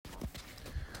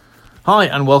Hi,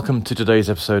 and welcome to today's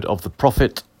episode of the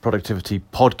Profit Productivity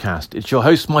Podcast. It's your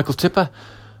host, Michael Tipper.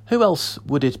 Who else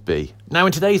would it be? Now,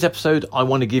 in today's episode, I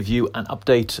want to give you an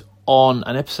update on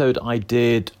an episode I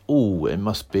did, it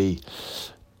must be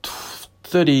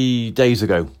 30 days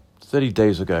ago,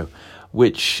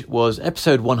 which was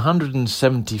episode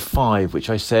 175,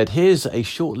 which I said, here's a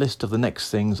short list of the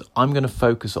next things I'm going to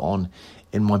focus on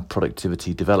in my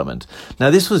productivity development. Now,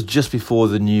 this was just before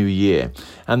the new year,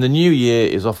 and the new year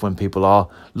is often when people are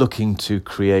looking to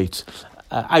create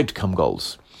outcome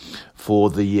goals for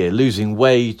the year, losing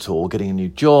weight or getting a new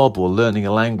job or learning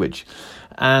a language.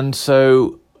 And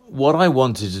so what I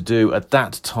wanted to do at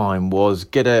that time was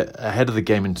get ahead of the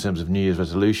game in terms of New Year's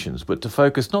resolutions, but to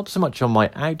focus not so much on my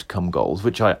outcome goals,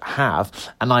 which I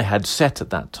have and I had set at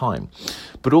that time,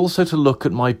 but also to look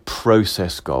at my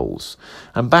process goals.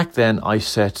 And back then I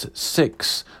set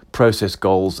 6 process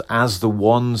goals as the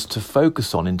ones to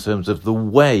focus on in terms of the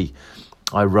way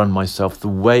I run myself, the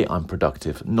way I'm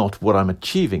productive, not what I'm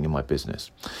achieving in my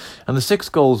business. And the 6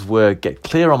 goals were: get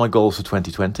clear on my goals for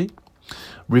 2020,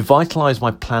 revitalize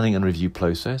my planning and review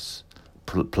process,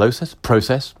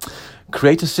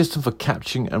 create a system for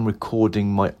capturing and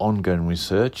recording my ongoing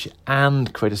research,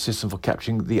 and create a system for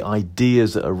capturing the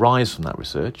ideas that arise from that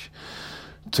research,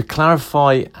 to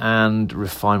clarify and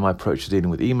refine my approach to dealing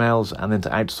with emails, and then to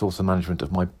outsource the management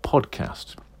of my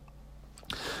podcast.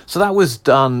 So that was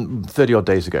done 30 odd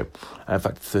days ago. In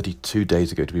fact, 32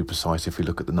 days ago to be precise, if we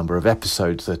look at the number of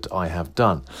episodes that I have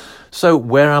done. So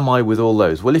where am I with all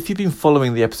those? Well, if you've been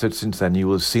following the episodes since then, you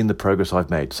will have seen the progress I've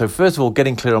made. So first of all,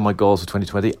 getting clear on my goals for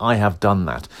 2020, I have done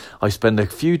that. I spent a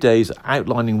few days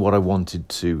outlining what I wanted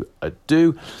to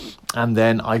do, and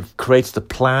then I've created a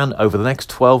plan over the next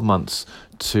 12 months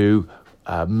to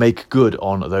make good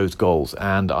on those goals.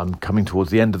 And I'm coming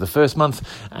towards the end of the first month,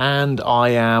 and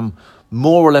I am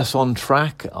more or less on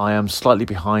track. I am slightly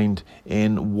behind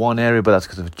in one area, but that's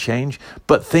because of a change.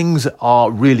 But things are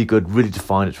really good, really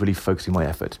defined. It's really focusing my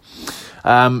effort.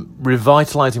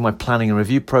 Revitalizing my planning and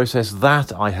review process,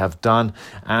 that I have done.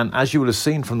 And as you will have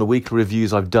seen from the weekly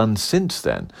reviews I've done since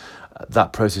then,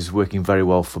 that process is working very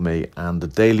well for me. And the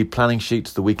daily planning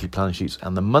sheets, the weekly planning sheets,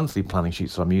 and the monthly planning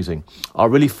sheets that I'm using are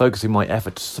really focusing my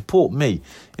effort to support me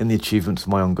in the achievements of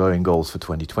my ongoing goals for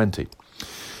 2020.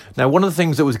 Now, one of the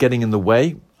things that was getting in the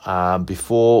way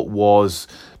before was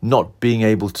not being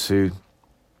able to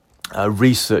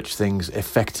research things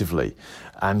effectively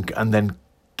and then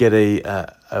get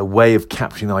a way of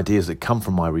capturing the ideas that come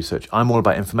from my research. I'm all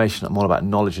about information. I'm all about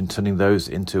knowledge and turning those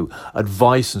into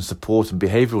advice and support and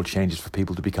behavioral changes for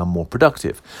people to become more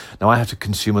productive. Now, I have to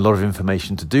consume a lot of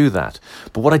information to do that.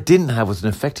 But what I didn't have was an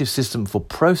effective system for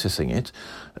processing it,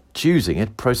 choosing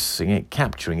it, processing it,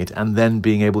 capturing it, and then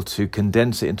being able to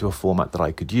condense it into a format that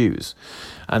I could use.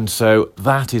 And so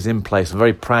that is in place. I'm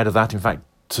very proud of that. In fact,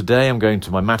 today I'm going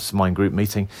to my mastermind group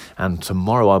meeting, and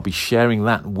tomorrow I'll be sharing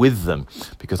that with them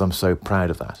because I'm so proud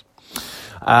of that.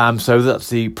 So that's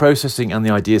the processing and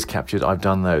the ideas captured. I've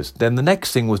done those. Then the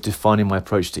next thing was defining my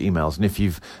approach to emails. And if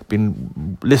you've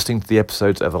been listening to the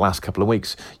episodes over the last couple of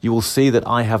weeks, you will see that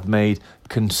I have made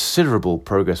considerable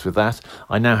progress with that.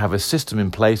 I now have a system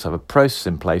in place, I have a process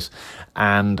in place,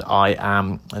 and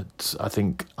I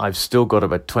think I've still got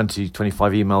about 20,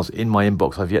 25 emails in my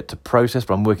inbox I've yet to process,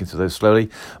 but I'm working through those slowly,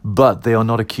 but they are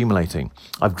not accumulating.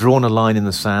 I've drawn a line in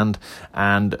the sand,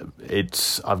 and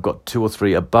I've got 2 or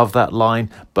 3 above that line,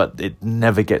 but it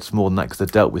never gets more than that because they're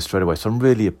dealt with straight away. So I'm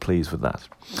really pleased with that.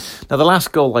 Now, the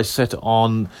last goal I set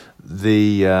on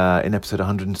in episode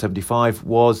 175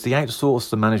 was the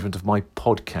outsource the management of my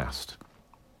podcast.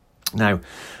 Now,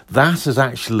 that has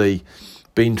actually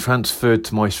been transferred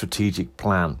to my strategic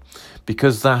plan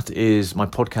because my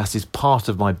podcast is part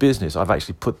of my business. I've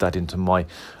actually put that into my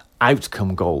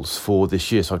outcome goals for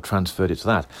this year, so I've transferred it to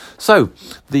that. So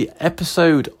the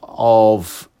episode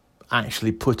of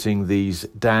actually putting these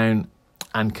down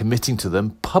and committing to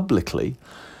them publicly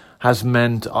has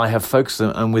meant I have focused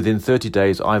them, and within 30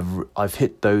 days I've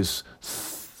hit those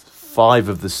 5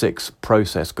 of the 6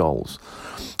 process goals.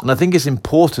 And I think it's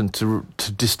important to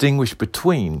distinguish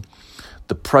between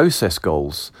the process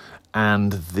goals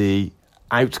and the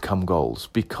outcome goals,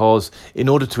 because in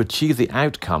order to achieve the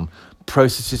outcome,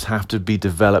 processes have to be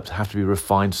developed, have to be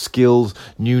refined, skills,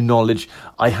 new knowledge.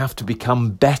 I have to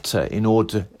become better in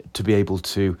order to be able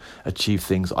to achieve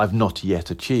things I've not yet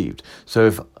achieved. So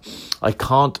if I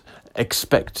can't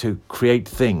expect to create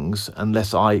things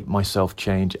unless I myself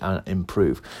change and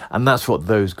improve. And that's what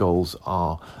those goals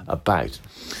are about.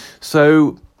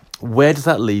 So where does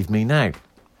that leave me now?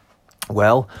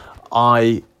 Well,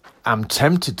 I am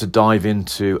tempted to dive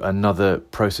into another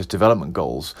process development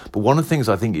goals. But one of the things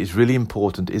I think is really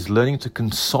important is learning to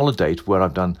consolidate what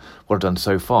I've done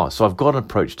so far. So I've got an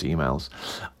approach to emails.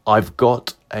 I've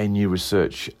got a new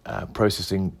research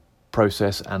processing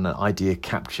process and an idea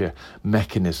capture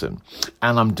mechanism.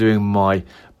 And I'm doing my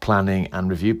planning and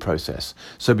review process.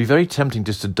 So it'd be very tempting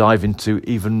just to dive into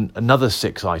even another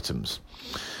 6 items.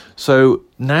 So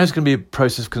now it's going to be a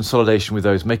process of consolidation with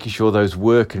those, making sure those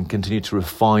work and continue to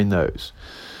refine those.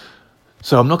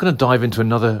 So I'm not going to dive into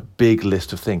another big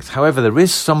list of things. However, there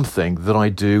is something that I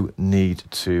do need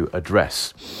to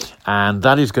address. And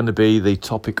that is going to be the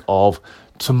topic of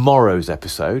tomorrow's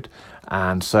episode.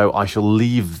 And so I shall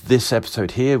leave this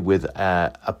episode here with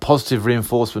a positive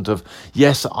reinforcement of,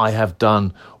 yes, I have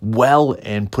done well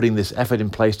in putting this effort in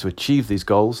place to achieve these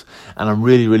goals. And I'm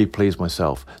really, really pleased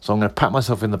myself. So I'm going to pat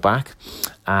myself in the back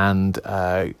and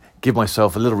give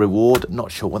myself a little reward. Not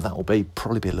sure what that will be.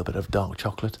 Probably be a little bit of dark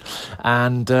chocolate.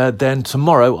 And then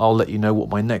tomorrow I'll let you know what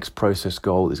my next process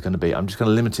goal is going to be. I'm just going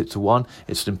to limit it to one.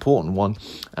 It's an important one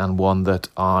and one that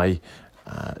I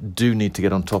do need to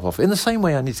get on top of in the same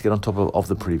way I need to get on top of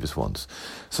the previous ones.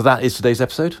 So that is today's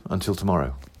episode. Until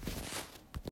tomorrow.